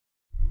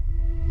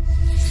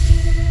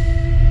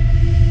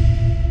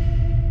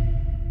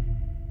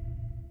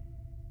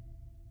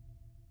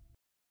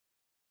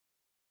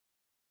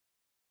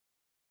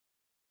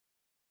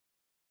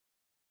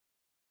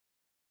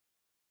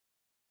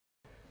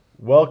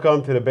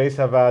Welcome to the Beis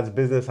Havad's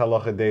Business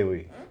Halacha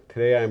Daily.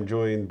 Today I am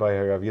joined by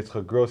Rav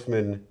Yitzchak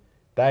Grossman,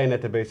 Dayan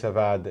at the Beis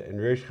Havad, and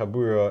Reish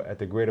Chabura at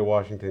the Greater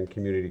Washington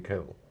Community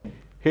Kollel.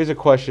 Here's a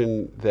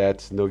question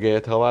that's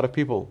nogea to a lot of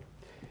people.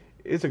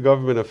 Is a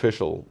government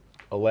official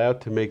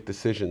allowed to make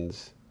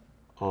decisions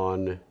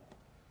on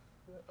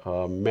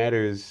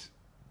matters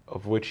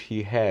of which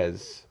he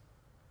has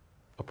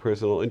a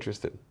personal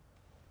interest in,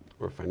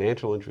 or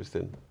financial interest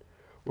in,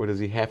 or does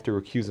he have to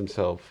recuse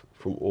himself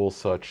from all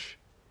such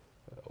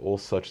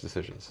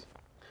decisions?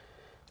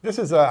 This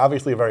is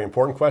obviously a very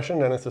important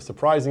question, and it's a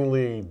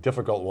surprisingly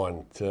difficult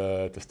one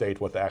to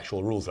state what the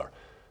actual rules are.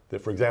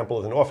 For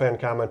example, there's an offhand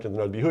comment in the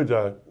Nod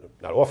Yehuda,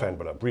 not offhand,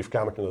 but a brief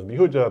comment in the Nod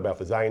Yehuda about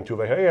the Zayin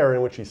Tuvei Ha'er,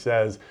 in which he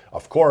says,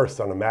 of course,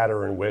 on a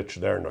matter in which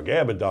they're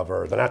Nogea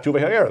B'davar, they're not Tuvei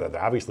Ha'er, that they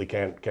obviously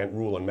can't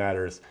rule on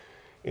matters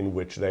in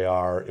which they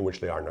are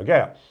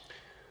Nogea.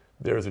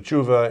 There's a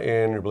tshuva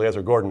in Rabbi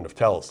Eliezer Gordon of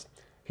Telz.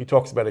 He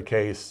talks about a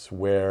case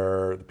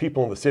where the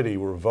people in the city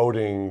were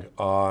voting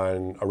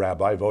on a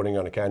rabbi, voting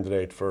on a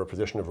candidate for a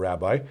position of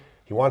rabbi.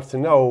 He wants to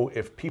know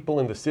if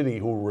people in the city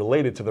who are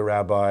related to the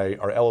rabbi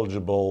are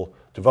eligible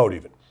to vote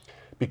even.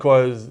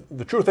 Because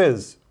the truth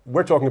is,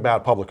 we're talking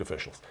about public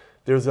officials.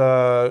 There's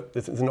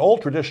an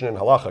old tradition in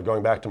halacha,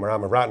 going back to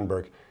Maram of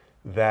Rattenberg,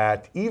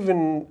 that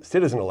even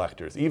citizen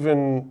electors,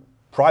 even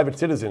private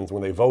citizens,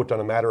 when they vote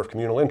on a matter of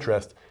communal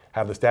interest,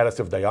 have the status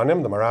of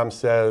dayanim. The Maram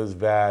says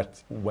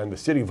that when the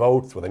city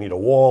votes, when they need a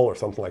wall or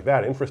something like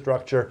that,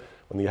 infrastructure,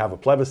 when you have a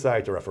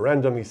plebiscite or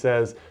referendum, he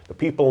says, the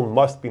people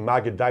must be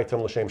magid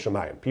daitam l'shem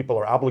shamayim. People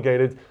are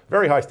obligated,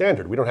 very high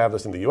standard. We don't have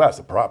this in the U.S.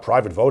 A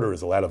private voter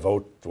is allowed to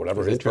vote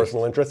whatever his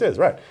personal interest is,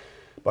 right?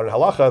 But in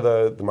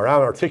halacha, the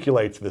Maram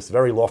articulates this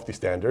very lofty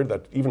standard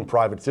that even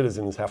private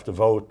citizens have to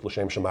vote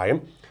l'shem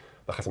shamayim.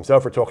 The Chasam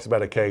Sofer talks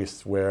about a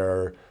case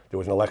where there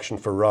was an election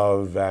for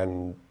Rav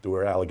and there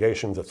were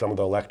allegations that some of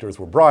the electors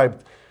were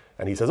bribed.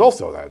 And he says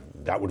also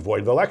that would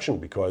void the election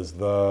because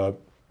you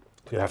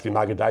have to be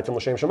magid daitam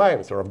l'shem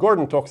shamayim. So Rav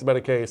Gordon talks about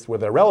a case where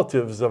they're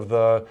relatives of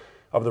the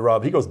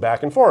Rav. He goes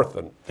back and forth,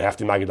 and they have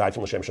to be magid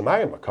daitam l'shem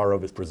shamayim. A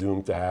Karov is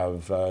presumed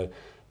to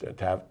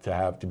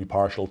be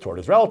partial toward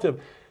his relative.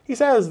 He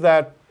says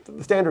that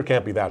the standard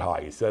can't be that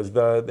high. He says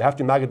they have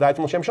to be magid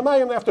daitam l'shem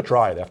shamayim. They have to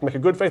try. They have to make a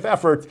good faith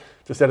effort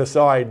to set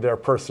aside their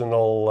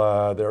personal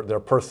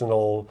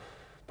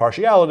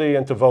partiality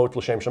and to vote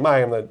l'shem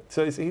shamayim.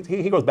 So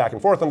he goes back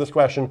and forth on this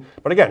question.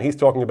 But again, he's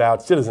talking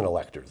about citizen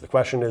electors. The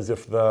question is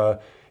if there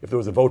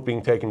was a vote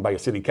being taken by a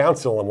city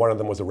council and one of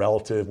them was a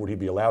relative, would he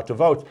be allowed to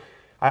vote?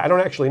 I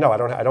don't actually know.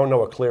 I don't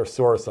know a clear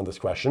source on this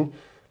question.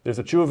 There's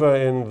a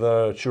tshuva in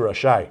the Shura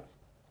Shai.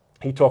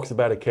 He talks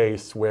about a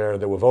case where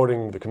the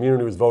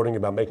community was voting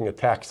about making a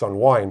tax on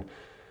wine.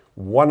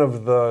 One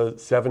of the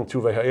 7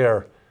 Tuvei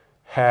Ha'er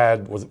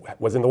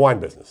was in the wine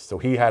business. So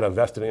he had a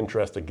vested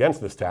interest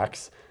against this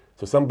tax.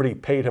 So somebody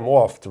paid him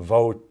off to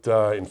vote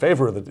in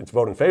favor of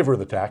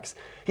the tax.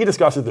 He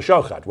discusses the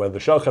shochet, whether the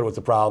shochet was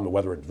a problem, or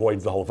whether it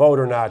voids the whole vote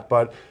or not.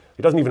 But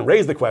he doesn't even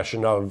raise the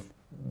question of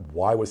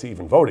why was he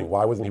even voting?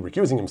 Why wasn't he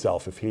recusing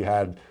himself if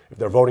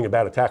they're voting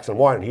about a tax on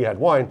wine and he had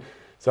wine?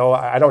 So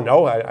I don't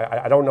know.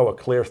 I don't know a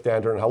clear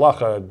standard in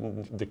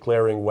halacha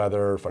declaring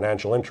whether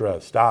financial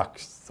interest,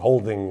 stocks,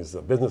 holdings,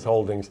 business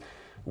holdings,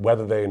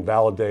 whether they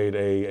invalidate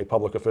a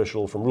public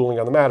official from ruling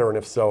on the matter, and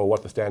if so,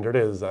 what the standard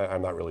is.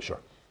 I'm not really sure.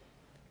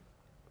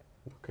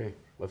 Okay,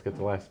 let's get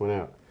the last one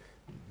out.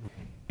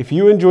 If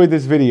you enjoyed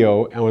this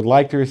video and would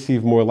like to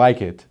receive more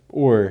like it,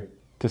 or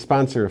to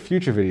sponsor a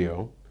future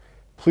video,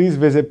 please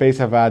visit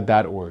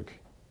beishavad.org.